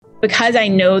because I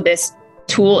know this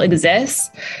tool exists,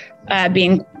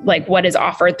 being like what is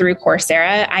offered through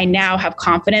Coursera, I now have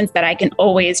confidence that I can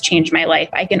always change my life.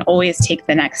 I can always take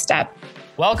the next step.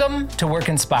 Welcome to Work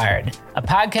Inspired, a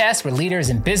podcast where leaders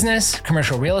in business,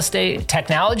 commercial real estate,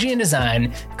 technology, and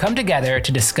design come together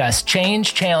to discuss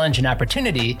change, challenge, and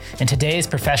opportunity in today's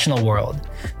professional world.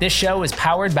 This show is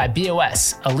powered by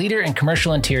BOS, a leader in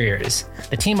commercial interiors.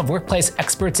 The team of workplace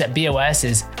experts at BOS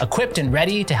is equipped and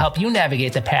ready to help you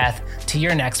navigate the path to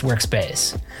your next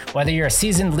workspace. Whether you're a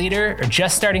seasoned leader or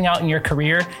just starting out in your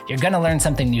career, you're going to learn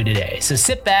something new today. So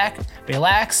sit back,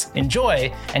 relax,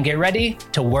 enjoy, and get ready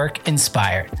to work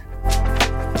inspired.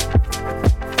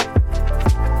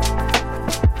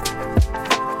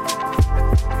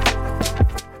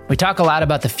 We talk a lot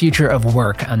about the future of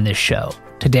work on this show.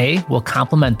 Today, we'll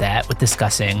complement that with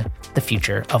discussing the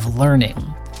future of learning.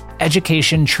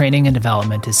 Education, training, and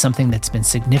development is something that's been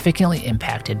significantly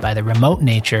impacted by the remote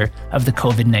nature of the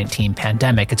COVID-19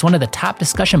 pandemic. It's one of the top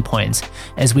discussion points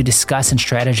as we discuss and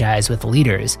strategize with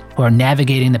leaders who are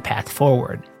navigating the path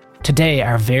forward. Today,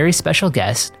 our very special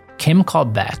guest, Kim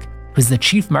Kalbeck, who's the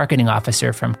Chief Marketing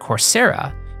Officer from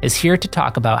Coursera, is here to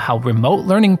talk about how remote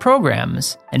learning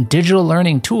programs and digital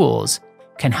learning tools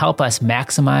can help us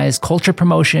maximize culture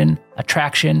promotion,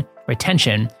 attraction,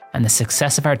 retention, and the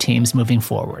success of our teams moving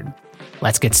forward.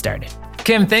 Let's get started.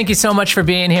 Kim, thank you so much for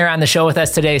being here on the show with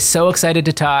us today. So excited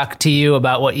to talk to you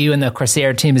about what you and the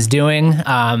Coursera team is doing.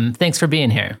 Thanks for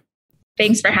being here.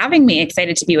 Thanks for having me.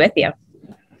 Excited to be with you.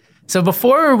 So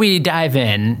before we dive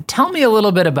in, tell me a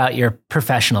little bit about your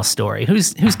professional story.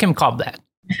 Who's Kim Kalbeck?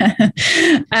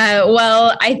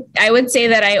 Well, I would say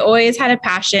that I always had a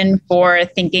passion for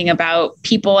thinking about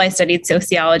people. I studied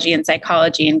sociology and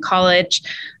psychology in college,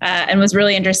 and was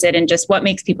really interested in just what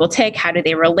makes people tick. How do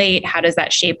they relate? How does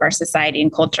that shape our society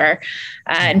and culture?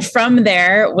 And from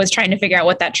there was trying to figure out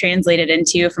what that translated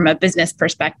into from a business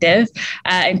perspective,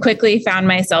 and quickly found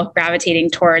myself gravitating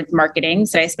towards marketing.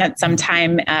 So I spent some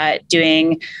time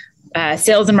doing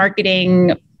sales and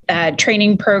marketing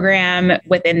training program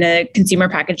within the consumer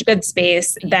packaged goods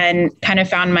space, then kind of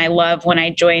found my love when I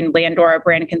joined Landora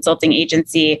Brand Consulting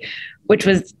Agency, which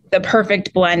was the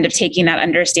perfect blend of taking that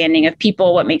understanding of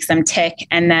people, what makes them tick,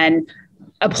 and then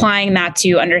applying that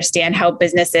to understand how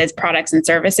businesses, products, and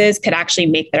services could actually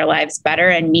make their lives better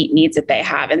and meet needs that they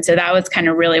have. And so that was kind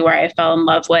of really where I fell in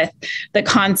love with the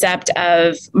concept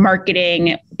of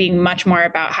marketing being much more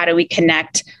about how do we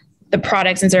connect the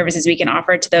products and services we can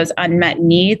offer to those unmet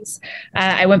needs.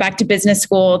 I went back to business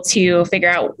school to figure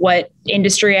out what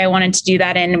industry I wanted to do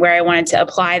that in, where I wanted to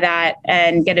apply that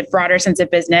and get a broader sense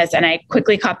of business. And I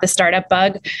quickly caught the startup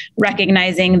bug,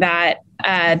 recognizing that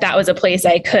that was a place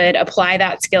I could apply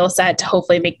that skill set to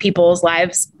hopefully make people's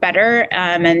lives better.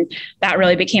 And that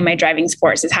really became my driving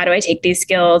force, is how do I take these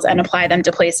skills and apply them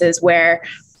to places where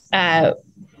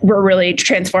we're really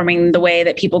transforming the way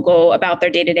that people go about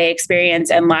their day-to-day experience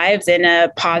and lives in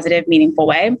a positive, meaningful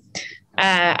way.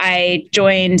 I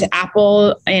joined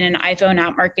Apple in an iPhone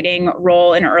app marketing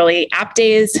role in early app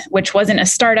days, which wasn't a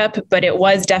startup, but it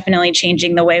was definitely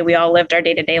changing the way we all lived our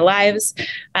day-to-day lives.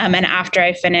 And after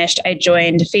I finished, I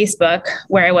joined Facebook,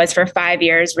 where I was for 5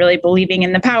 years, really believing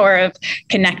in the power of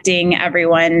connecting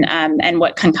everyone and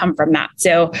what can come from that.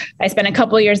 So I spent a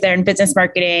couple of years there in business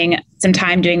marketing, some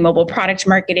time doing mobile product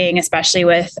marketing, especially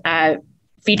with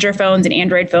feature phones and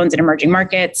Android phones in emerging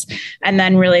markets, and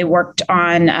then really worked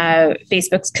on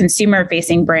Facebook's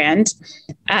consumer-facing brand.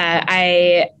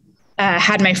 I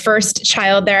had my first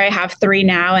child there. I have 3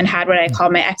 now, and had what I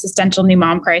call my existential new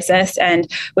mom crisis, and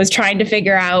was trying to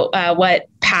figure out what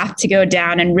path to go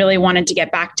down, and really wanted to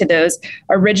get back to those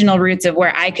original roots of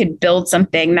where I could build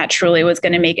something that truly was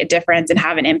going to make a difference and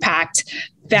have an impact.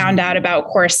 Found out about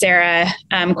Coursera,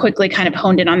 quickly kind of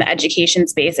honed in on the education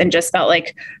space, and just felt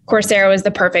like Coursera was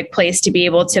the perfect place to be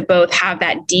able to both have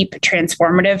that deep,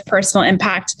 transformative personal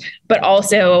impact, but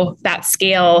also that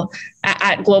scale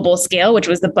at global scale, which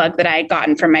was the bug that I had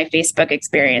gotten from my Facebook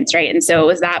experience, right? And so it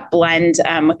was that blend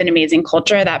with an amazing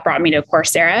culture that brought me to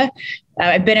Coursera.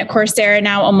 I've been at Coursera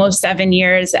now almost 7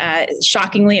 years.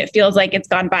 Shockingly, it feels like it's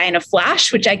gone by in a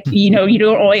flash, which you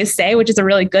don't always say, which is a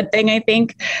really good thing, I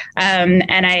think. And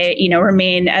I,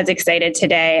 remain as excited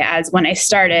today as when I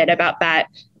started about that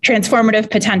transformative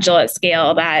potential at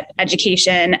scale that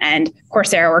education and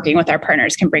Coursera working with our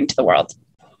partners can bring to the world.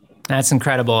 That's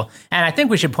incredible. And I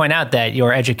think we should point out that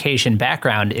your education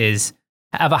background is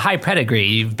have a high pedigree.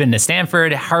 You've been to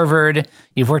Stanford, Harvard,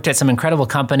 you've worked at some incredible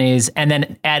companies, and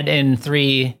then add in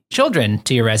 3 children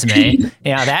to your resume.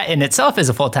 That in itself is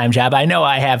a full-time job. I know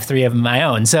I have 3 of my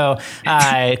own. So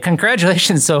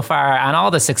congratulations so far on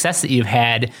all the success that you've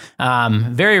had.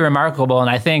 Very remarkable. And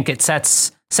I think it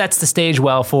sets the stage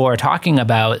well for talking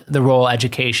about the role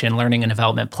education, learning and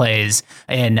development plays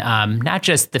in not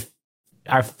just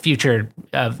our future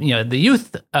of the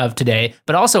youth of today,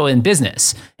 but also in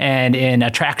business and in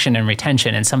attraction and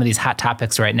retention and some of these hot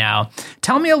topics right now.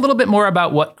 Tell me a little bit more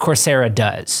about what Coursera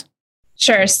does.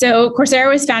 Sure. So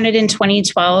Coursera was founded in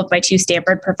 2012 by 2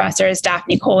 Stanford professors,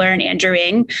 Daphne Koller and Andrew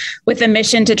Ng, with a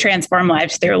mission to transform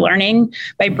lives through learning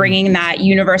by bringing that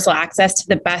universal access to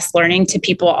the best learning to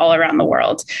people all around the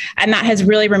world. And that has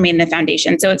really remained the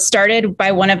foundation. So it started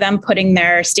by one of them putting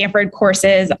their Stanford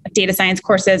courses, data science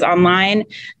courses online.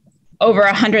 Over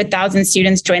 100,000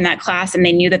 students joined that class, and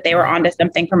they knew that they were onto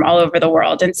something from all over the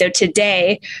world. And so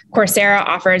today, Coursera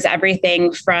offers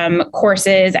everything from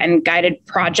courses and guided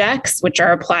projects, which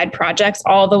are applied projects,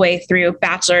 all the way through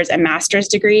bachelor's and master's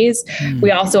degrees.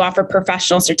 We also offer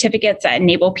professional certificates that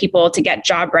enable people to get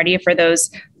job ready for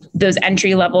those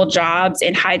entry-level jobs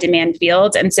in high demand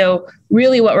fields. And so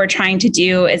really what we're trying to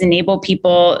do is enable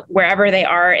people wherever they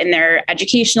are in their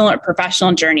educational or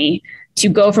professional journey to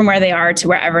go from where they are to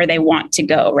wherever they want to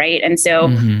go, right? And so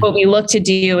what we look to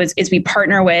do is we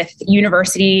partner with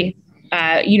universities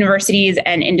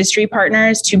and industry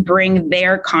partners to bring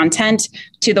their content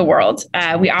to the world.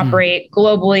 We operate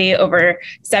globally. Over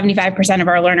 75% of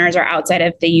our learners are outside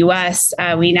of the US.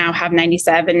 We now have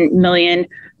 97 million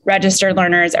registered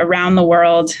learners around the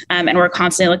world. And we're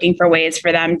constantly looking for ways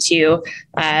for them to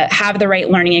have the right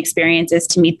learning experiences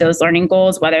to meet those learning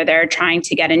goals, whether they're trying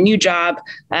to get a new job,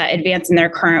 advance in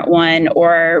their current one,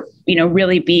 or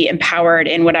really be empowered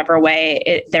in whatever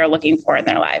way they're looking for in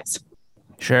their lives.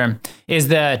 Sure. Is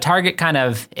the target kind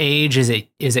of age, is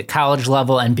it college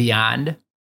level and beyond?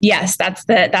 Yes, that's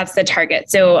the target.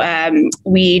 So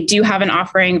we do have an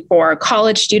offering for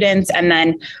college students. And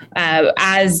then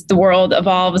as the world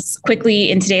evolves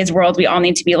quickly in today's world, we all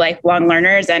need to be lifelong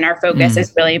learners. And our focus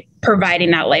is really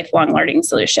providing that lifelong learning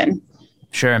solution.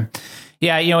 Sure.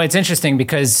 Yeah, it's interesting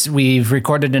because we've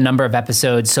recorded a number of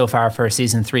episodes so far for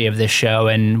season 3 of this show,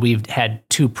 and we've had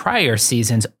 2 prior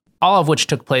seasons, all of which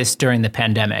took place during the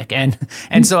pandemic. And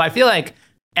so I feel like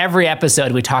every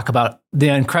episode we talk about the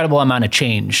incredible amount of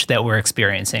change that we're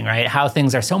experiencing, right? How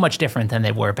things are so much different than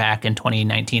they were back in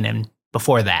 2019 and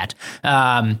before that.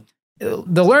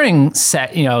 The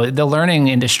learning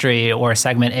industry or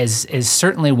segment is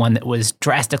certainly one that was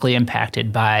drastically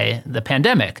impacted by the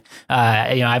pandemic.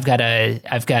 I've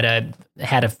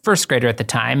had a first grader at the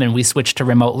time, and we switched to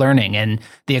remote learning, and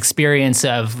the experience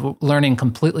of learning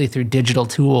completely through digital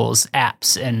tools,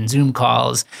 apps, and Zoom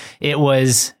calls, it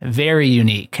was very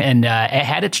unique, and it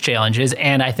had its challenges,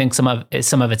 and I think some of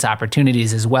its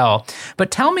opportunities as well. But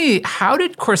tell me, how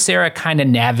did Coursera kind of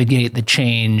navigate the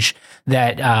change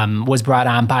that was brought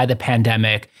on by the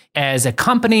pandemic as a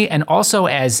company and also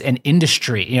as an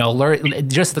industry?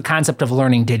 Just the concept of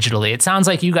learning digitally. It sounds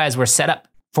like you guys were set up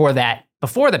for that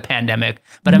before the pandemic,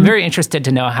 but I'm very interested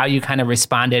to know how you kind of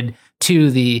responded to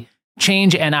the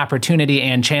change and opportunity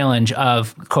and challenge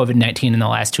of COVID-19 in the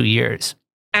last 2 years.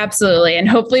 Absolutely. And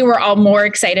hopefully we're all more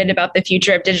excited about the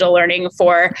future of digital learning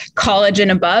for college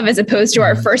and above, as opposed to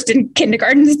our first and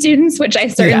kindergarten students, which I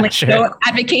certainly don't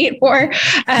advocate for.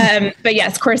 But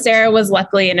yes, Coursera was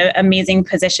luckily in an amazing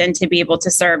position to be able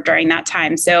to serve during that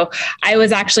time. So I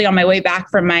was actually on my way back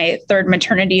from my 3rd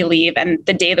maternity leave, and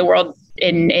the day the world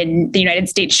in the United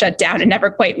States shut down and never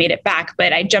quite made it back.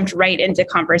 But I jumped right into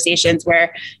conversations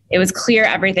where it was clear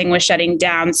everything was shutting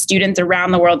down. Students around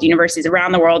the world, universities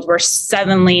around the world were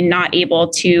suddenly not able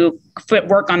to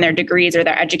work on their degrees or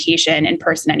their education in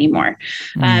person anymore.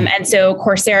 And so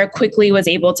Coursera quickly was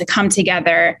able to come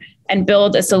together and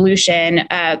build a solution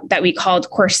that we called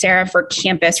Coursera for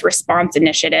Campus Response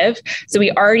Initiative. So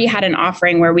we already had an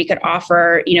offering where we could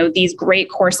offer, these great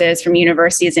courses from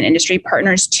universities and industry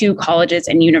partners to colleges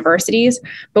and universities.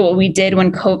 But what we did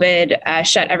when COVID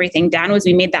shut everything down was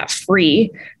we made that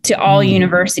free to all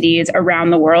universities around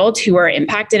the world who are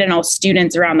impacted, and all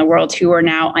students around the world who are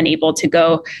now unable to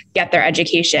go get their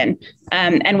education.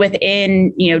 And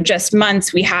within, just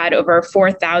months, we had over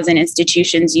 4,000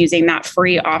 institutions using that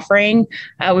free offering.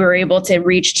 We were able to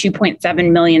reach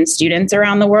 2.7 million students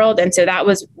around the world. And so that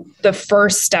was the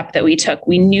first step that we took.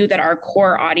 We knew that our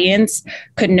core audience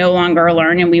could no longer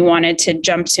learn, and we wanted to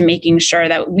jump to making sure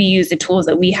that we use the tools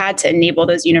that we had to enable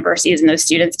those universities and those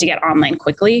students to get online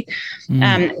quickly.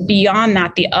 Beyond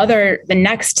that, the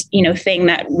next, thing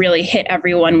that really hit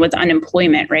everyone was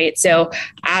unemployment, right? So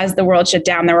as the world shut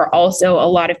down, there were also a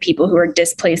lot of people who were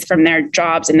displaced from their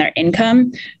jobs and their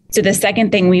income. So the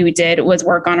second thing we did was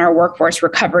work on our workforce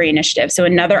recovery initiative. So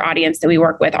another audience that we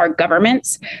work with are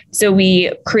governments. So we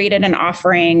created an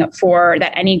offering for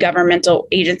that any governmental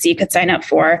agency could sign up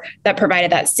for that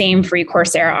provided that same free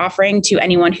Coursera offering to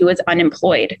anyone who was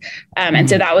unemployed. And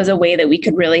so that was a way that we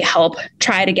could really help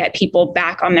try to get people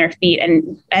back on their feet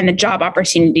and the job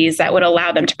opportunities that would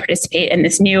allow them to participate in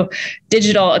this new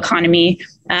digital economy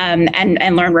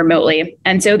and learn remotely.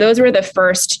 And so those were the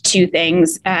first two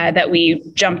things that we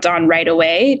jumped on right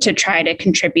away to try to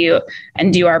contribute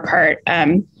and do our part.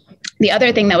 The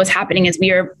other thing that was happening is we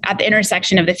are at the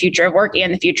intersection of the future of work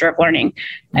and the future of learning.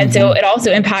 And so it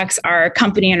also impacts our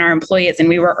company and our employees. And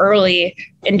we were early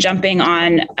in jumping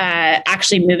on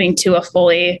actually moving to a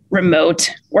fully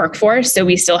remote workforce. So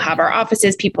we still have our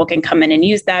offices, people can come in and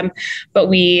use them, but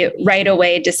we right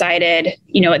away decided,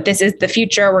 this is the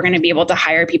future. We're going to be able to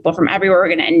hire people from everywhere. We're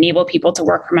going to enable people to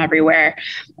work from everywhere,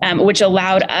 which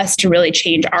allowed us to really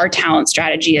change our talent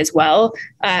strategy as well,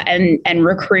 and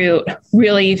recruit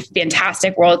really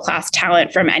fantastic world-class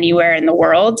talent from anywhere in the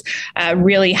world,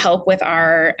 really help with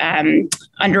our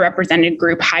underrepresented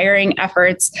group hiring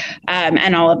efforts,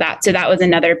 and all of that. So that was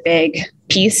another big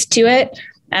piece to it.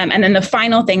 And then the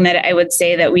final thing that I would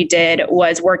say that we did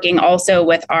was working also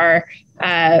with our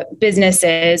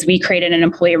businesses. We created an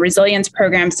employee resilience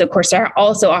program. So Coursera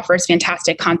also offers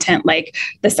fantastic content like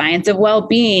the science of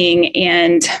well-being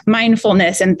and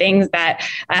mindfulness and things that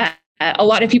a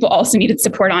lot of people also needed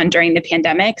support on during the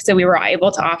pandemic. So we were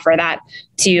able to offer that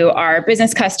to our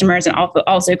business customers and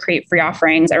also create free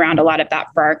offerings around a lot of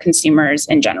that for our consumers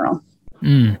in general.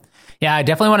 Yeah, I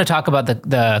definitely want to talk about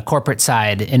the corporate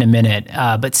side in a minute,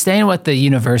 but staying with the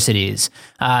universities,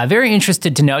 very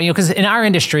interested to know, because in our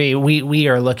industry, we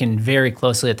are looking very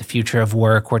closely at the future of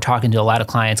work. We're talking to a lot of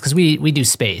clients because we do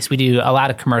space. We do a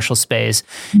lot of commercial space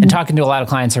and talking to a lot of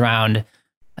clients around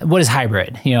what is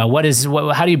hybrid?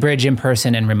 How do you bridge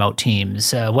in-person and remote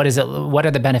teams? What is it? What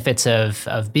are the benefits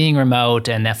of being remote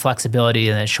and that flexibility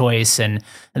and the choice and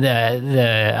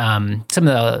the some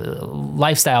of the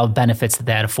lifestyle benefits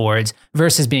that affords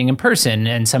versus being in person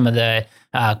and some of the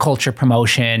culture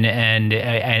promotion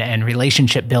and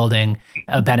relationship building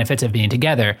benefits of being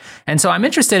together. And so I'm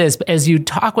interested as you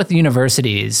talk with the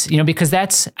universities, because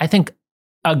that's, I think,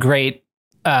 a great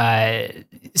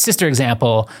sister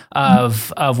example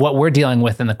of what we're dealing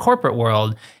with in the corporate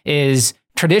world is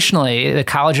traditionally the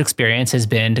college experience has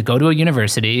been to go to a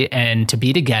university and to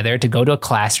be together, to go to a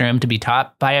classroom, to be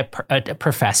taught by a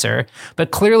professor.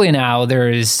 But clearly now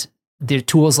there's the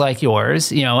tools like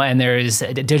yours, and there's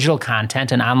digital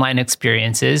content and online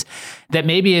experiences that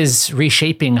maybe is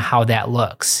reshaping how that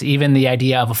looks. Even the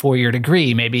idea of a 4-year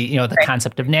degree, maybe, the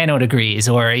concept of nano degrees,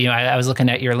 or, I was looking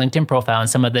at your LinkedIn profile and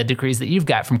some of the degrees that you've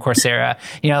got from Coursera,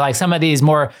 like some of these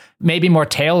maybe more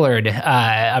tailored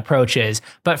approaches.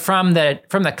 But from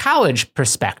the college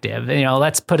perspective,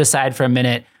 let's put aside for a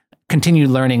minute continue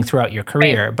learning throughout your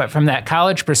career. Right. But from that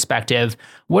college perspective,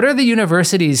 what are the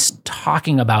universities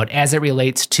talking about as it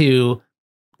relates to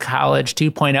College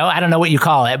 2.0? I don't know what you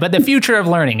call it, but the future of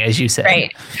learning, as you said.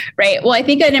 Right. Well, I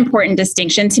think an important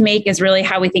distinction to make is really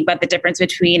how we think about the difference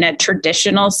between a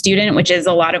traditional student, which is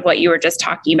a lot of what you were just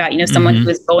talking about, someone who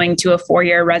is going to a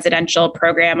 4-year residential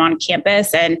program on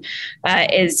campus and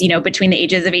is, between the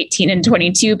ages of 18 and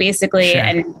 22, basically,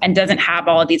 sure. and doesn't have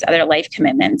all of these other life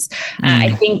commitments.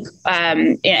 I think,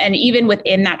 and even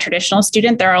within that traditional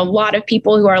student, there are a lot of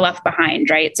people who are left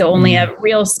behind, right? So only a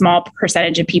real small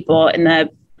percentage of people in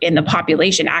the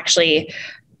population actually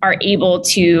are able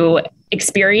to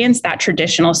experience that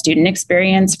traditional student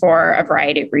experience for a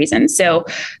variety of reasons. So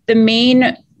the main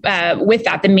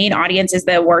audiences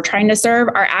that we're trying to serve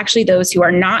are actually those who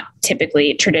are not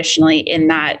typically traditionally in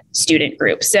that student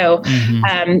group. So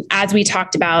as we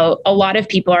talked about, a lot of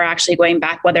people are actually going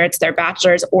back, whether it's their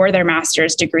bachelor's or their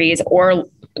master's degrees or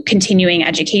continuing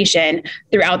education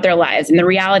throughout their lives. And the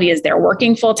reality is they're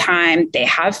working full time. They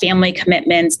have family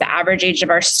commitments. The average age of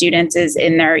our students is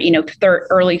in their,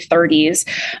 early 30s.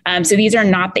 So these are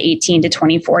not the 18 to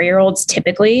 24-year-olds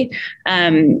typically.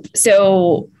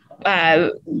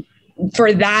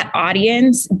 for that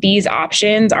audience, these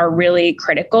options are really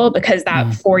critical because that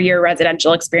 4-year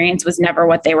residential experience was never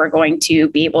what they were going to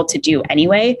be able to do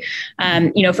anyway.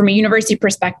 From a university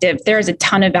perspective, there is a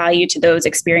ton of value to those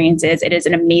experiences. It is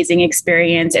an amazing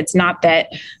experience. It's not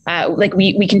that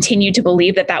we continue to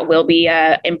believe that will be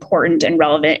an important and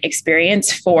relevant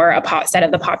experience for a set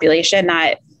of the population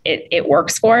that it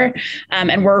works for.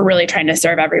 And we're really trying to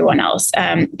serve everyone else.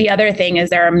 The other thing is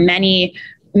there are many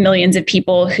millions of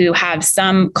people who have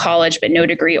some college, but no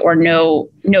degree or no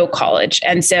college.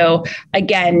 And so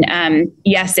again,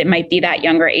 yes, it might be that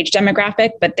younger age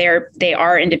demographic, but they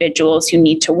are individuals who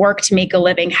need to work to make a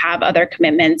living, have other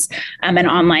commitments, and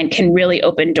online can really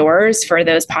open doors for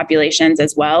those populations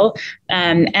as well.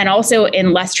 And also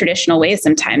in less traditional ways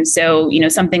sometimes. So,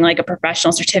 something like a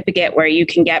professional certificate where you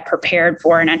can get prepared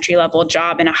for an entry-level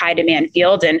job in a high demand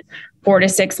field in 4 to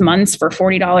 6 months for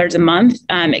 $40 a month.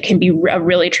 It can be a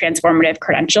really transformative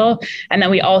credential. And then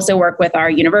we also work with our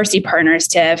university partners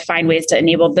to find ways to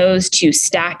enable those to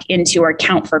stack into or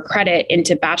count for credit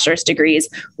into bachelor's degrees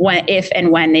if and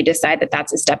when they decide that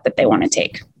that's a step that they want to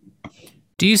take.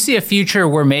 Do you see a future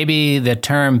where maybe the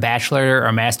term bachelor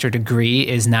or master degree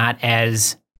is not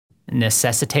as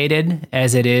necessitated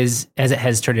as it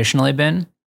has traditionally been?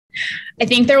 I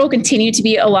think there will continue to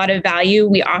be a lot of value.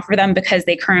 We offer them because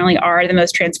they currently are the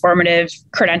most transformative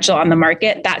credential on the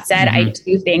market. That said, I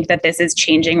do think that this is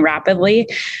changing rapidly.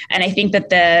 And I think that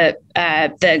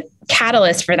the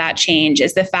catalyst for that change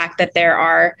is the fact that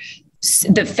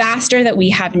the faster that we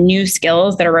have new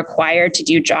skills that are required to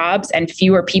do jobs and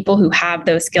fewer people who have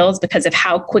those skills because of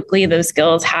how quickly those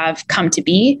skills have come to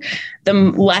be, the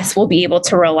less we'll be able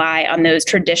to rely on those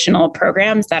traditional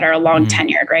programs that are long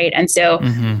tenured, right? And so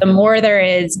the more there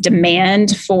is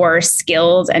demand for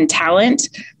skills and talent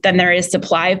than there is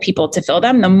supply of people to fill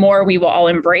them, the more we will all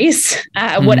embrace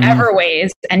whatever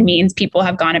ways and means people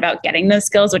have gone about getting those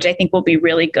skills, which I think will be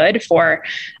really good for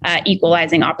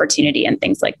equalizing opportunity and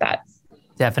things like that.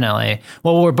 Definitely.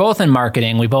 Well, we're both in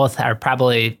marketing. We both are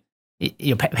probably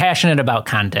passionate about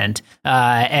content.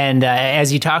 And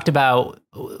as you talked about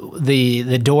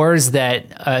the doors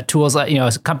that tools like,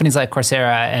 companies like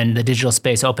Coursera and the digital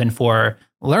space open for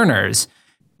learners,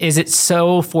 is it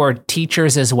so for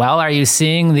teachers as well? Are you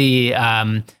seeing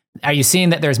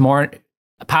that there's more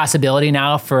possibility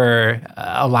now for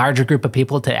a larger group of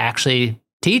people to actually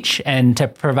teach and to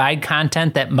provide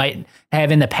content that might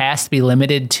have in the past be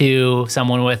limited to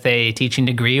someone with a teaching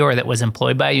degree or that was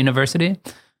employed by a university?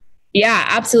 Yeah,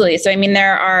 absolutely. So,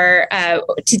 there are,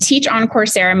 to teach on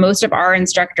Coursera, most of our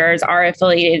instructors are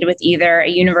affiliated with either a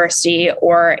university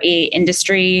or a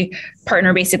industry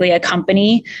partner, basically a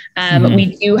company.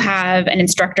 We do have an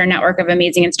instructor network of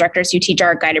amazing instructors who teach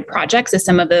our guided projects. So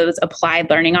some of those applied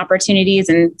learning opportunities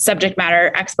and subject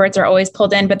matter experts are always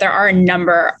pulled in, but there are a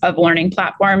number of learning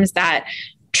platforms that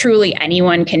truly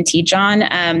anyone can teach on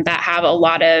that have a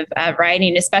lot of variety.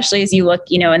 And especially as you look,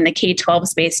 in the K-12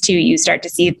 space too, you start to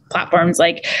see platforms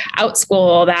like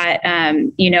OutSchool that,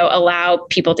 allow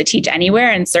people to teach anywhere.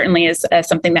 And certainly is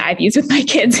something that I've used with my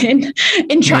kids in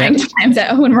trying times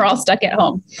when we're all stuck at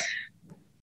home.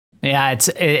 Yeah,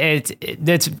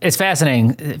 it's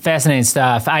fascinating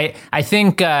stuff. I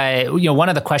think one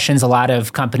of the questions a lot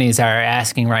of companies are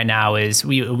asking right now is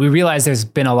we realize there's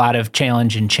been a lot of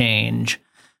challenge and change,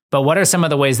 but what are some of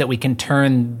the ways that we can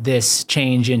turn this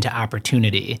change into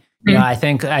opportunity? I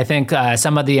think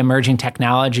some of the emerging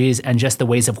technologies and just the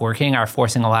ways of working are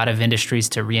forcing a lot of industries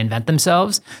to reinvent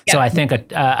themselves. Yeah. So I think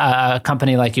a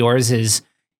company like yours is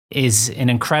an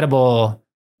incredible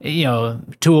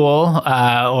tool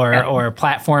or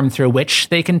platform through which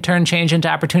they can turn change into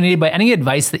opportunity. But any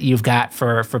advice that you've got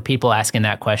for people asking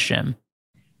that question?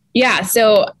 Yeah.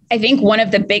 So I think one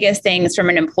of the biggest things from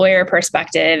an employer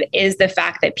perspective is the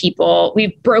fact that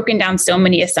we've broken down so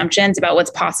many assumptions about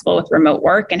what's possible with remote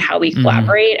work and how we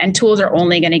collaborate, and tools are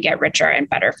only going to get richer and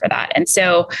better for that. And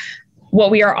so what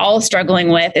we are all struggling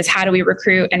with is how do we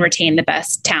recruit and retain the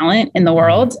best talent in the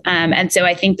world? And so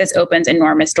I think this opens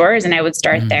enormous doors, and I would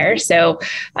start there. So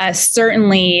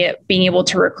certainly being able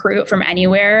to recruit from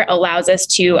anywhere allows us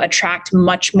to attract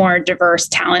much more diverse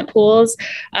talent pools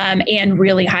and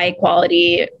really high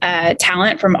quality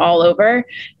talent from all over.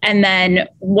 And then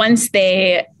once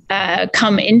they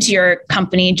come into your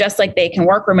company, just like they can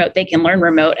work remote, they can learn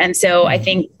remote. And so I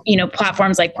think,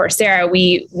 platforms like Coursera,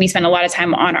 we spend a lot of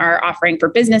time on our offering for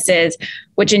businesses,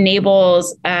 which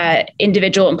enables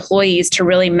individual employees to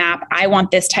really map, I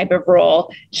want this type of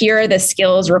role. Here are the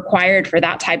skills required for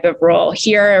that type of role.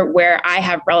 Here are where I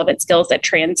have relevant skills that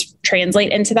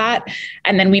translate into that.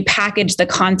 And then we package the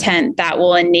content that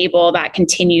will enable that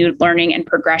continued learning and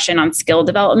progression on skill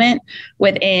development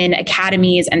within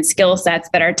academies and skill sets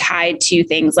that are tied to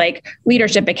things like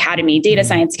Leadership Academy, Data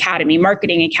Science Academy,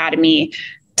 Marketing Academy,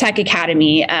 Tech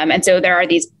Academy. And so there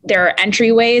are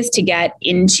entryways to get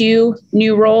into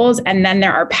new roles, and then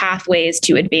there are pathways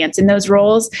to advance in those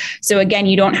roles. So again,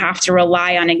 you don't have to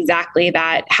rely on exactly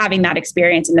that, having that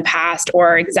experience in the past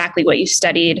or exactly what you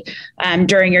studied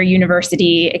during your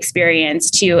university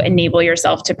experience to enable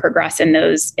yourself to progress in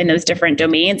those different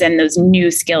domains and those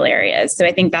new skill areas. So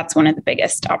I think that's one of the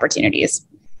biggest opportunities.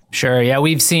 Sure. Yeah,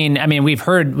 we've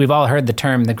all heard the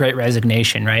term, the Great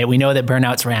Resignation, right? We know that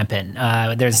burnout's rampant.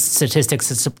 There's statistics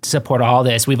to support all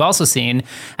this. We've also seen,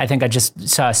 I think I just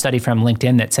saw a study from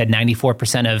LinkedIn that said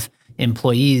 94% of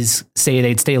employees say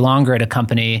they'd stay longer at a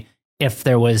company if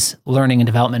there was learning and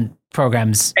development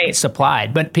programs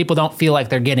supplied, but people don't feel like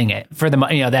they're getting it for the,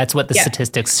 that's what the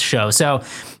statistics show. So,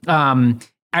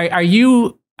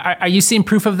 are you seeing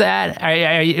proof of that?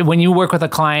 When you work with a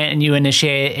client and you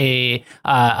initiate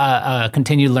a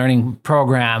continued learning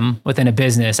program within a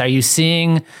business, are you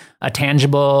seeing a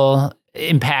tangible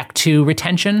impact to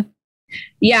retention?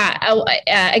 Yeah.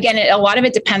 Again, a lot of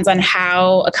it depends on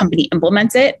how a company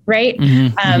implements it, right?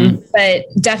 But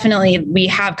definitely we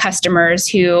have customers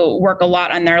who work a lot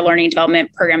on their learning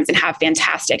development programs and have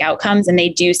fantastic outcomes. And they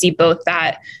do see both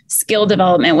that skill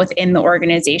development within the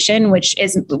organization, which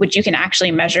you can actually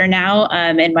measure now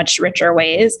in much richer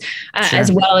ways,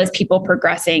 as well as people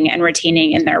progressing and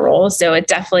retaining in their roles. So it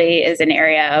definitely is an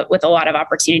area with a lot of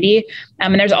opportunity.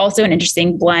 And there's also an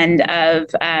interesting blend of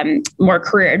more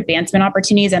career advancement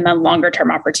opportunities and then longer term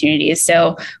opportunities.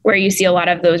 So where you see a lot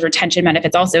of those retention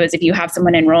benefits also is if you have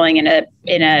someone enrolling in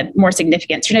a more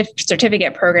significant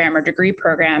certificate program or degree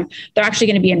program, they're actually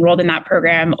going to be enrolled in that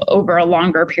program over a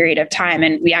longer period of time.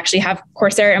 And we actually have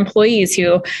Coursera employees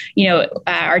who,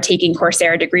 are taking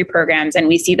Coursera degree programs, and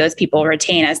we see those people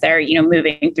retain as they're,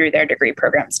 moving through their degree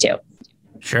programs too.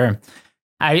 Sure.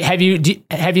 Have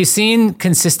you seen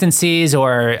consistencies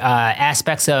or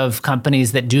aspects of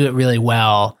companies that do it really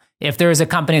well? If there is a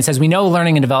company that says, we know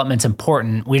learning and development's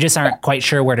important, we just aren't quite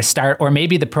sure where to start, or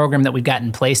maybe the program that we've got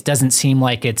in place doesn't seem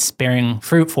like it's bearing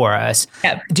fruit for us.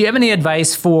 Yep. Do you have any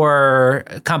advice for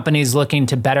companies looking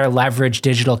to better leverage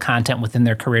digital content within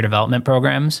their career development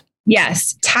programs?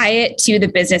 Yes. Tie it to the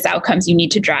business outcomes you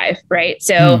need to drive, right?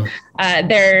 So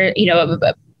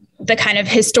the kind of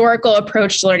historical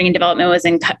approach to learning and development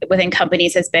within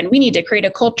companies has been, we need to create a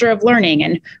culture of learning.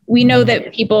 And we know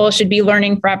that people should be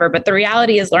learning forever, but the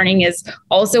reality is learning is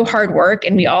also hard work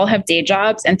and we all have day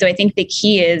jobs. And so I think the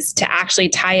key is to actually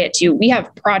tie it to, we have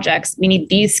projects, we need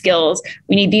these skills,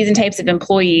 we need these types of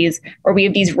employees, or we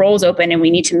have these roles open and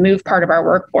we need to move part of our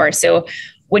workforce. So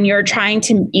when you're trying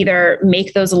to either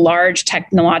make those large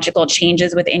technological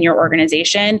changes within your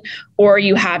organization, or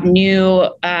you have new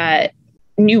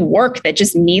work that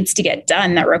just needs to get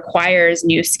done that requires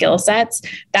new skill sets,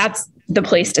 that's the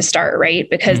place to start, right?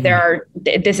 Because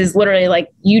this is literally like,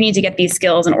 you need to get these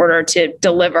skills in order to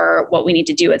deliver what we need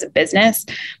to do as a business.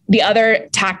 The other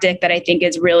tactic that I think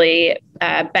is really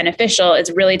beneficial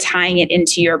is really tying it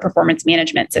into your performance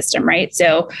management system, right?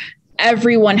 So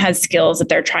everyone has skills that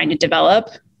they're trying to develop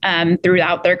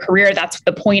throughout their career. That's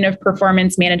the point of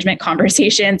performance management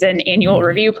conversations and annual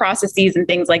review processes and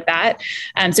things like that.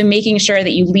 So making sure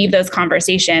that you leave those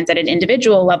conversations at an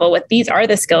individual level with, these are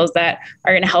the skills that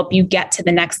are going to help you get to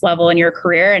the next level in your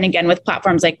career. And again, with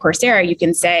platforms like Coursera, you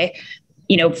can say,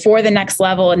 for the next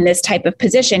level in this type of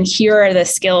position, here are the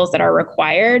skills that are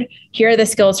required. Here are the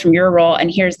skills from your role,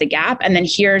 and here's the gap. And then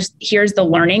here's the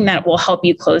learning that will help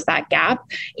you close that gap.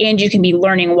 And you can be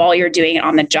learning while you're doing it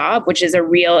on the job, which is a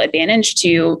real advantage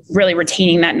to really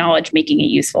retaining that knowledge, making it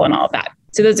useful and all of that.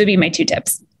 So those would be my 2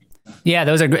 tips. Yeah,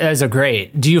 those are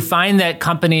great. Do you find that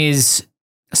companies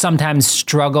sometimes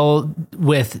struggle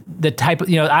with the type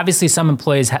of, obviously some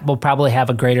employees will probably have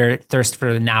a greater thirst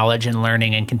for knowledge and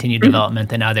learning and continued development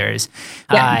than others.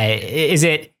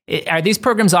 Yeah. Are these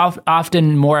programs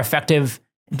often more effective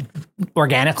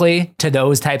organically to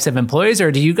those types of employees,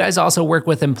 or do you guys also work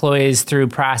with employees through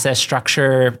process,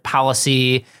 structure,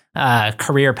 policy,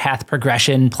 career path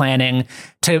progression planning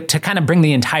to kind of bring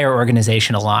the entire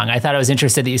organization along? I thought I was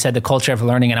interested that you said the culture of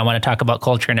learning, and I want to talk about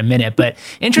culture in a minute, but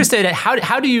interested at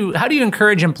how do you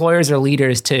encourage employers or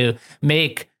leaders to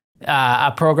make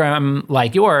a program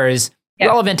like yours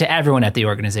relevant to everyone at the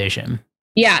organization?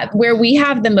 Yeah, where we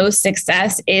have the most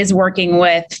success is working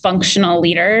with functional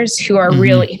leaders who are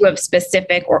really who have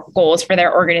specific goals for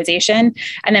their organization.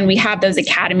 And then we have those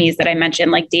academies that I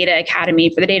mentioned, like Data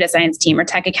Academy for the data science team, or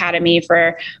Tech Academy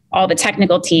for all the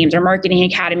technical teams, or Marketing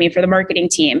Academy for the marketing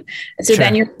team. So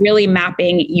then you're really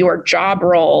mapping your job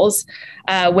roles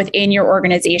within your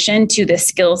organization to the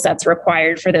skill sets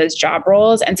required for those job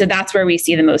roles. And so that's where we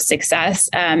see the most success,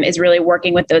 is really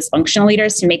working with those functional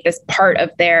leaders to make this part of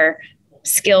their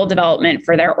skill development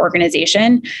for their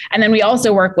organization. And then we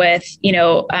also work with,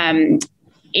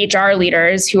 HR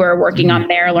leaders who are working on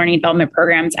their learning development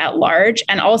programs at large,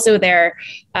 and also their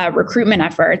recruitment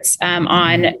efforts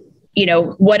on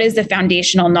what is the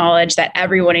foundational knowledge that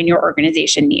everyone in your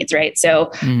organization needs, right?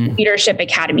 So Leadership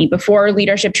Academy, before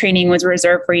leadership training was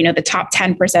reserved for, the top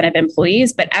 10% of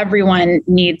employees, but everyone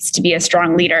needs to be a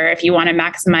strong leader if you want to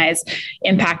maximize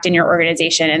impact in your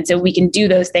organization. And so we can do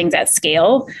those things at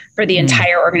scale for the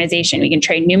entire organization. We can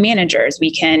train new managers.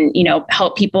 We can,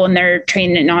 help people in their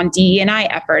training on DE&I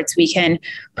efforts. We can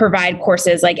provide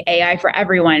courses like AI for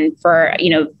everyone for,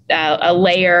 a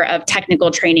layer of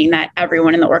technical training that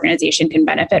everyone in the organization can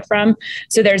benefit from.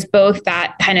 So there's both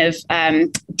that kind of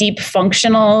deep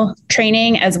functional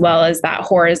training, as well as that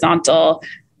horizontal,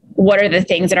 what are the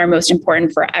things that are most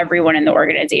important for everyone in the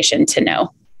organization to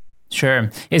know? Sure.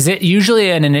 Is it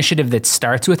usually an initiative that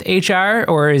starts with HR,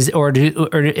 or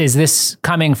is this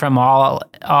coming from all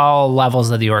levels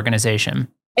of the organization?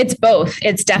 It's both.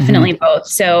 It's definitely both.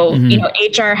 So,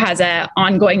 HR has an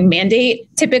ongoing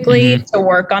mandate typically to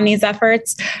work on these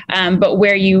efforts. But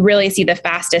where you really see the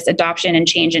fastest adoption and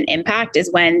change and impact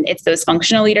is when it's those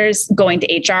functional leaders going to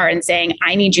HR and saying,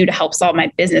 I need you to help solve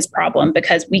my business problem,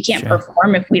 because we can't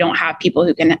perform if we don't have people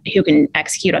who can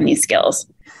execute on these skills.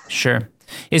 Sure.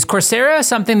 Is Coursera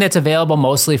something that's available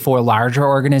mostly for larger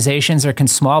organizations, or can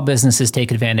small businesses take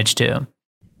advantage too?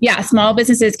 Yeah, small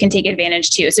businesses can take advantage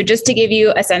too. So just to give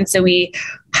you a sense, so we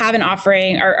have an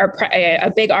offering, or a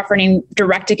big offering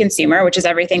direct to consumer, which is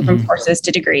everything from courses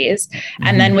to degrees.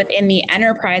 And then within the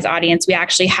enterprise audience, we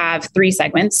actually have 3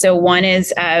 segments. So one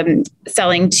is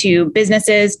selling to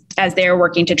businesses as they're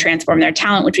working to transform their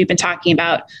talent, which we've been talking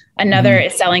about. Another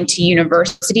is selling to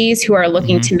universities who are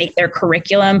looking to make their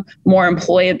curriculum more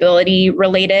employability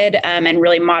related, and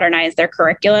really modernize their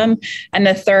curriculum. And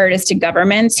the third is to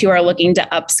governments who are looking to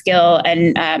upskill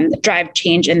and drive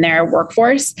change in their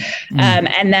workforce.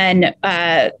 And then,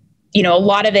 a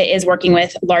lot of it is working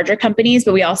with larger companies,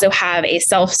 but we also have a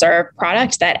self-serve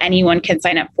product that anyone can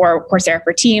sign up for, Coursera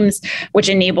for Teams, which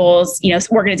enables,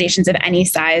 organizations of any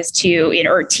size to,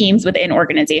 or teams within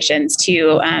organizations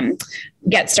to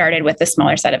get started with a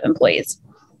smaller set of employees.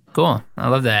 Cool. I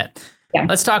love that. Yeah.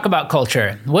 Let's talk about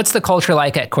culture. What's the culture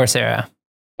like at Coursera?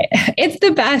 It's the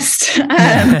best.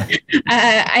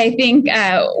 I think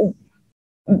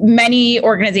many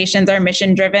organizations are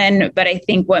mission driven, but I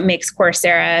think what makes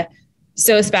Coursera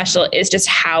so special is just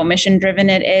how mission driven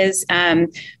it is.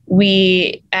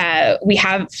 We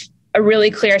have a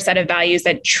really clear set of values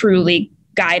that truly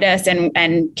guide us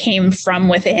and came from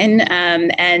within.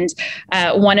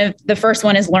 One of the first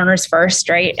one is learners first,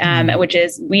 right? Which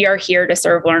is, we are here to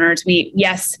serve learners.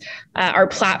 Our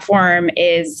platform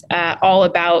is all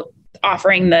about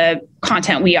offering the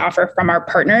content we offer from our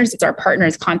partners. It's our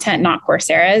partners' content, not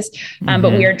Coursera's.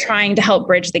 But we are trying to help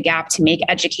bridge the gap to make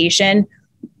education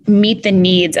meet the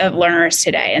needs of learners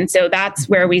today. And so that's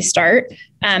where we start.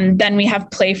 Then we have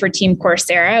Play for Team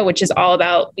Coursera, which is all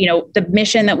about, the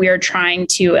mission that we are trying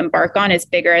to embark on is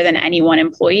bigger than any one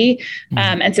employee.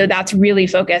 And so that's really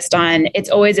focused on, it's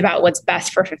always about what's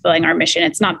best for fulfilling our mission.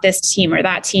 It's not this team or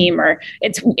that team, or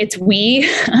it's we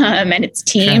and it's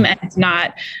team, and it's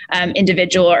not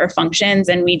individual or functions.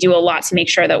 And we do a lot to make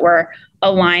sure that we're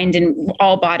aligned and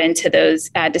all bought into those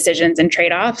decisions and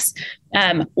trade-offs.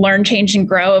 Learn, change, and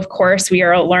grow. Of course, we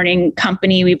are a learning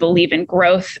company. We believe in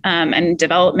growth and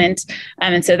development.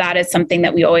 And so that is something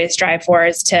that we always strive for,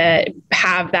 is to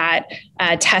have that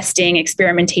testing,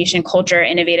 experimentation culture,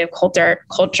 innovative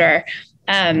culture,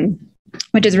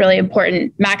 which is really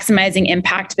important. Maximizing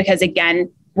impact, because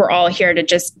again, we're all here to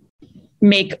just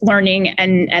make learning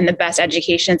and the best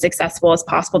education as accessible as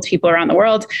possible to people around the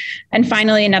world. And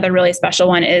finally, another really special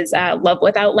one is love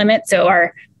without limits. So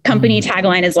our company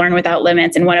tagline is learn without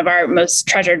limits. And one of our most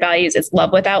treasured values is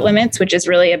love without limits, which is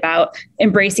really about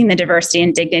embracing the diversity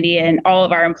and dignity in all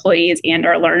of our employees and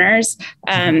our learners,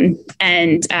 and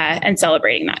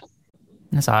celebrating that.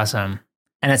 That's awesome.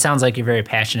 And it sounds like you're very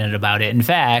passionate about it. In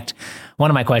fact,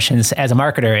 one of my questions as a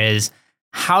marketer is,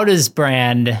 how does a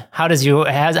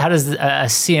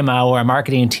CMO or a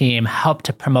marketing team help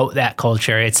to promote that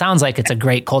culture? It sounds like it's a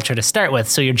great culture to start with,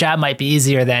 so your job might be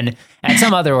easier than at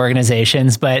some other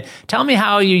organizations, but tell me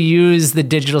how you use the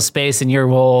digital space in your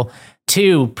role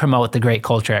to promote the great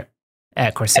culture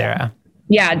at Coursera.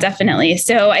 Yeah, definitely.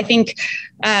 So I think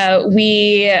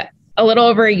we, a little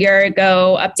over a year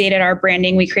ago, updated our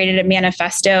branding. We created a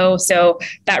manifesto. So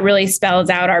that really spells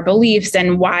out our beliefs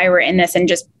and why we're in this, and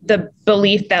just the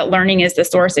belief that learning is the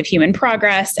source of human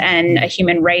progress and a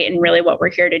human right, and really what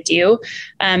we're here to do.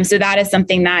 So that is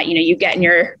something that, you get in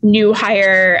your new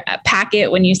hire packet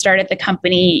when you start at the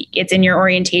company. It's in your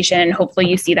orientation. Hopefully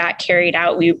you see that carried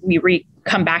out. We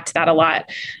come back to that a lot.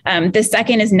 The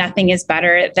second is nothing is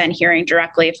better than hearing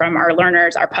directly from our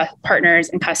learners, our partners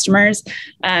and customers.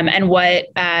 And what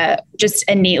just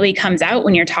innately comes out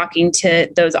when you're talking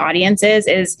to those audiences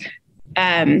is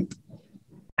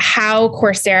how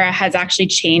Coursera has actually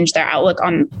changed their outlook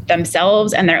on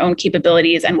themselves and their own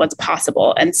capabilities and what's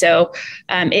possible. And so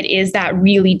it is that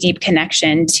really deep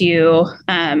connection to,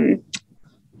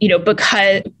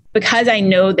 because I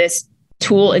know this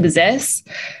tool exists,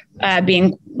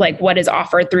 being like what is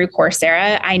offered through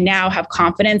Coursera, I now have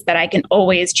confidence that I can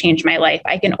always change my life.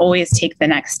 I can always take the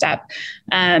next step.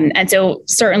 And so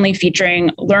certainly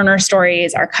featuring learner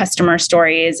stories, our customer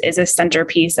stories, is a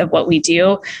centerpiece of what we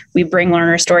do. We bring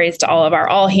learner stories to all of our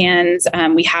all hands.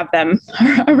 We have them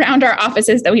around our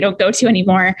offices that we don't go to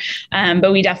anymore.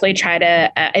 But we definitely try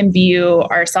to imbue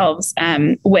ourselves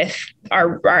with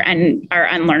our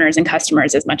learners and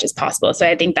customers as much as possible. So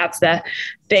I think that's the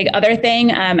big other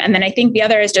thing. And then I think the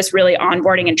other is just really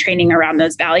onboarding and training around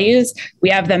those values. We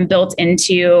have them built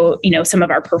into, some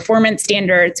of our performance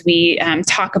standards. We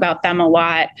talk about them a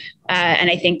lot. And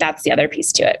I think that's the other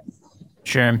piece to it.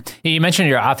 Sure. You mentioned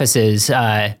your offices.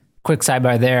 Quick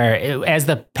sidebar there. As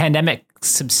the pandemic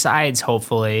subsides,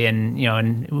 hopefully, and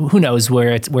who knows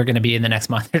where we're going to be in the next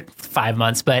month or 5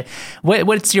 months, but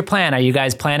what's your plan? Are you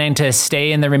guys planning to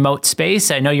stay in the remote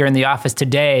space? I know you're in the office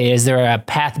today. Is there a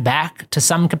path back to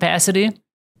some capacity?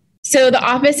 So the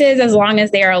offices, as long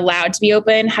as they are allowed to be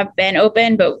open, have been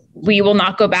open, but we will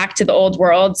not go back to the old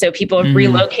world. So people have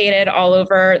relocated all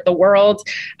over the world.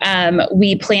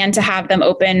 We plan to have them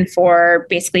open for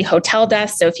basically hotel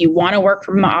desks. So if you want to work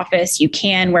from the office, you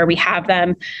can, where we have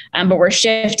them. But we're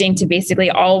shifting to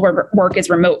basically all work is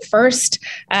remote first.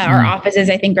 Our offices,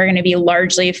 I think, are going to be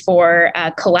largely for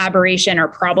collaboration or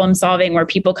problem solving, where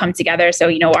people come together. So,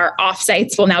 our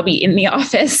offsites will now be in the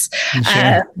office,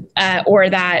 or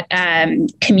that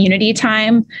community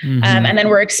time. And then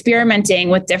we're experimenting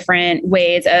with different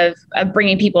ways of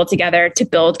bringing people together to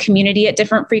build community at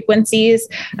different frequencies.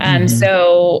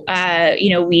 So,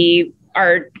 we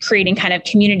are creating kind of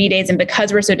community days. And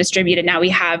because we're so distributed now, we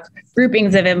have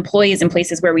groupings of employees in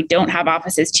places where we don't have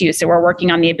offices too. So we're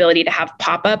working on the ability to have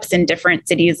pop-ups in different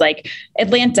cities like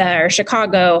Atlanta or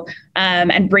Chicago,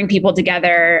 and bring people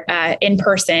together in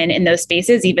person in those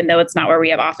spaces, even though it's not where we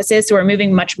have offices. So we're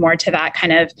moving much more to that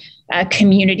kind of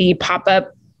community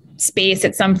pop-up space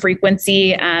at some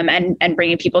frequency, and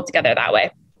bringing people together that way.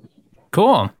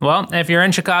 Cool. Well, if you're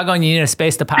in Chicago and you need a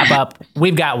space to pop up,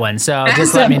 we've got one. So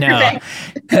just let me know.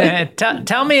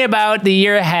 Tell me about the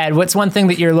year ahead. What's one thing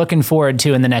that you're looking forward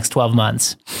to in the next 12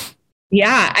 months?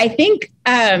 Yeah, I think,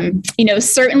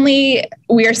 certainly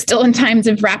we are still in times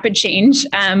of rapid change,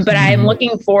 but I'm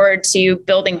looking forward to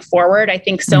building forward. I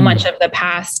think so much of the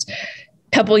past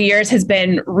couple of years has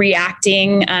been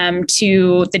reacting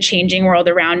to the changing world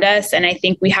around us. And I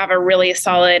think we have a really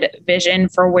solid vision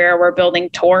for where we're building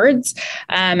towards.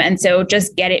 And so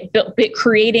just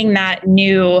creating that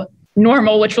new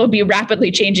normal, which will be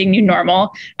rapidly changing new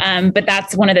normal. But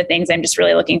that's one of the things I'm just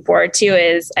really looking forward to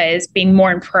is being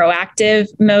more in proactive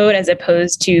mode as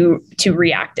opposed to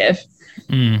reactive.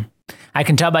 I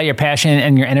can tell by your passion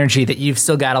and your energy that you've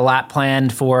still got a lot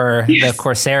planned for the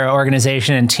Coursera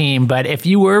organization and team. But if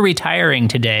you were retiring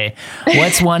today,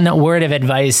 what's one word of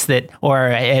advice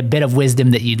or a bit of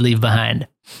wisdom that you'd leave behind?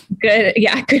 Good.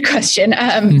 Yeah. Good question.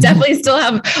 Definitely still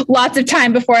have lots of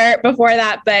time before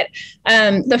that. But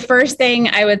the first thing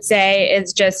I would say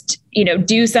is just,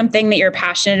 do something that you're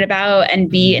passionate about and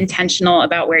be intentional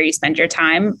about where you spend your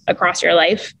time across your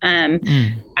life.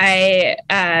 I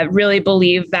really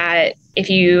believe that if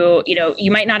you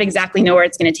might not exactly know where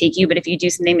it's going to take you, but if you do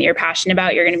something that you're passionate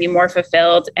about, you're going to be more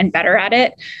fulfilled and better at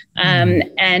it.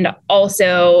 And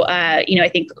also, I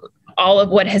think all of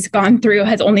what has gone through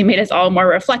has only made us all more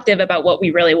reflective about what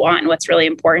we really want and what's really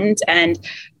important. And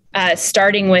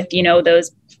starting with,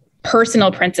 those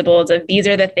personal principles of these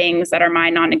are the things that are my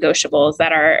non-negotiables,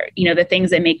 that are, the things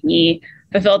that make me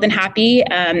fulfilled and happy.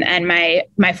 And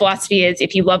my philosophy is,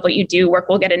 if you love what you do, work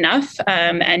will get enough,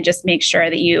 and just make sure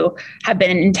that you have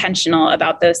been intentional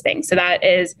about those things. So that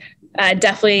is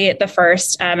definitely the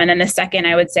first. And then the second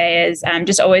I would say is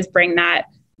just always bring that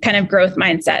kind of growth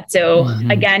mindset. So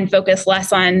again, focus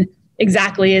less on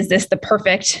exactly, is this the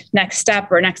perfect next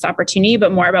step or next opportunity,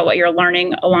 but more about what you're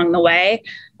learning along the way,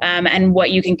 and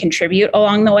what you can contribute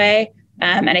along the way.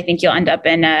 And I think you'll end up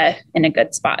in a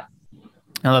good spot.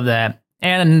 I love that.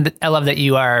 And I love that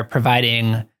you are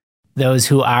providing those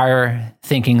who are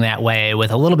thinking that way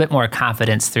with a little bit more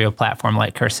confidence through a platform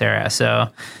like Coursera. So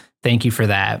thank you for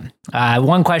that.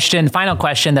 Final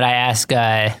question that I ask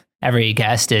every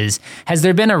guest is, has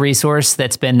there been a resource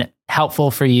that's been helpful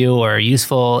for you or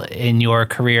useful in your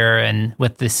career and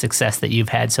with the success that you've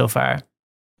had so far?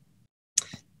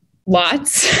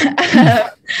 Lots.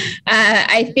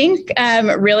 I think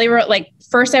really,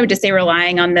 first I would just say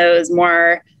relying on those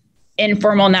more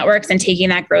informal networks and taking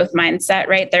that growth mindset,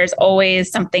 right? There's always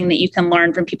something that you can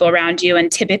learn from people around you.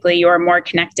 And typically you're more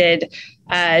connected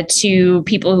to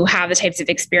people who have the types of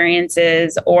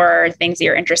experiences or things that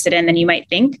you're interested in than you might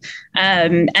think.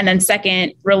 And then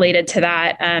second, related to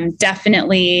that,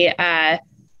 definitely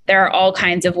there are all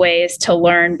kinds of ways to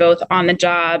learn both on the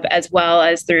job as well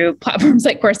as through platforms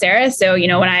like Coursera. So,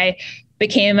 when I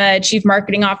became a chief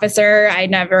marketing officer,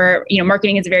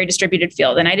 marketing is a very distributed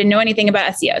field and I didn't know anything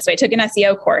about SEO. So I took an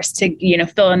SEO course to,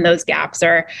 fill in those gaps,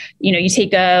 or, you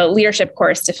take a leadership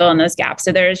course to fill in those gaps.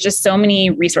 So there's just so many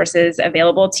resources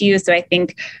available to you. So I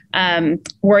think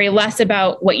worry less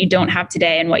about what you don't have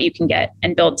today and what you can get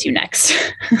and build to next.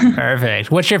 Perfect.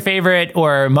 What's your favorite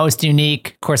or most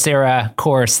unique Coursera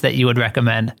course that you would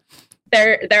recommend?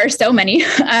 There are so many,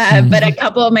 but a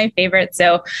couple of my favorites.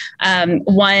 So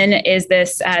one is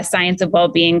this Science of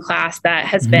Wellbeing class that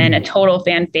has been a total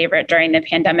fan favorite during the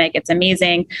pandemic. It's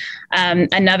amazing.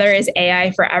 Another is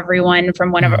AI for Everyone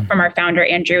from from our founder,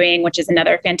 Andrew Ng, which is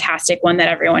another fantastic one that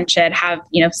everyone should have,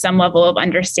 some level of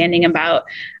understanding about.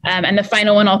 And the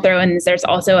final one I'll throw in is there's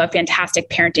also a fantastic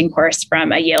parenting course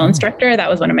from a Yale instructor. That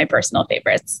was one of my personal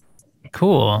favorites.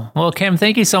 Cool. Well, Kim,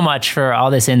 thank you so much for all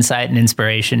this insight and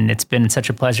inspiration. It's been such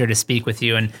a pleasure to speak with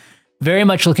you, and very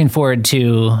much looking forward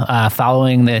to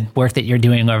following the work that you're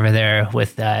doing over there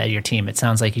with your team. It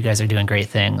sounds like you guys are doing great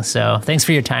things. So thanks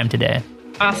for your time today.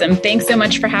 Awesome. Thanks so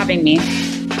much for having me.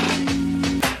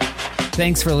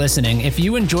 Thanks for listening. If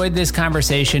you enjoyed this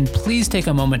conversation, please take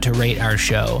a moment to rate our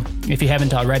show. If you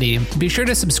haven't already, be sure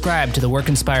to subscribe to the Work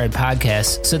Inspired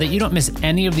podcast so that you don't miss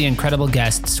any of the incredible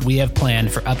guests we have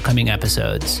planned for upcoming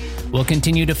episodes. We'll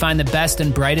continue to find the best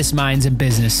and brightest minds in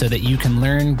business so that you can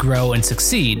learn, grow, and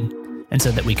succeed, and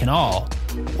so that we can all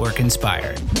work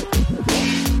inspired.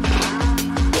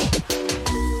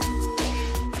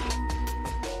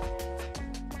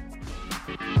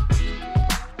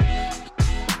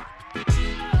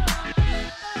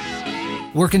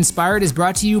 Work Inspired is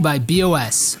brought to you by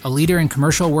BOS, a leader in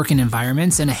commercial working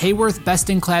environments and a Hayworth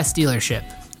best-in-class dealership.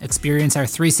 Experience our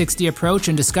 360 approach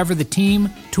and discover the team,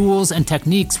 tools, and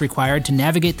techniques required to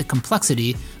navigate the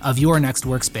complexity of your next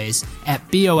workspace at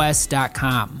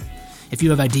BOS.com. If you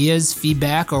have ideas,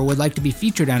 feedback, or would like to be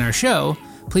featured on our show,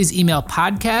 please email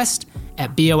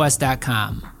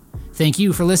podcast@BOS.com. Thank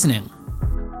you for listening.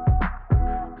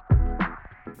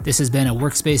 This has been a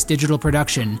Workspace Digital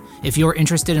production. If you're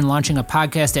interested in launching a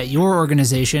podcast at your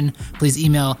organization, please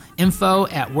email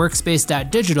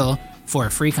info@workspace.digital for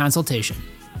a free consultation.